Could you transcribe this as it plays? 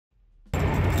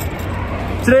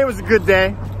Today was a good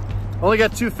day. Only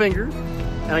got 2 fingers,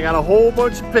 and I got a whole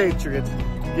bunch of patriots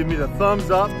giving me the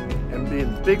thumbs up and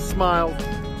being big smiles.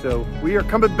 So we are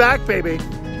coming back, baby.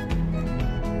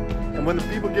 And when the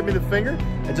people give me the finger,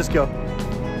 I just go,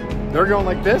 they're going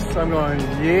like this. So I'm going,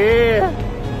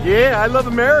 yeah, yeah, I love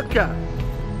America.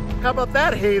 How about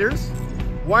that, haters?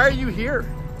 Why are you here?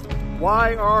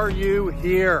 Why are you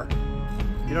here?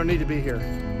 You don't need to be here.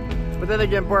 But then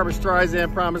again, Barbara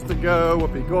Streisand promised to go.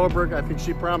 Whoopi Goldberg, I think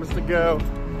she promised to go.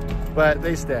 But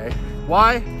they stay.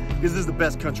 Why? Because this is the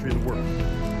best country in the world.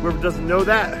 Whoever doesn't know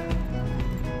that,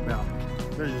 well,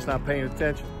 they're just not paying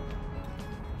attention.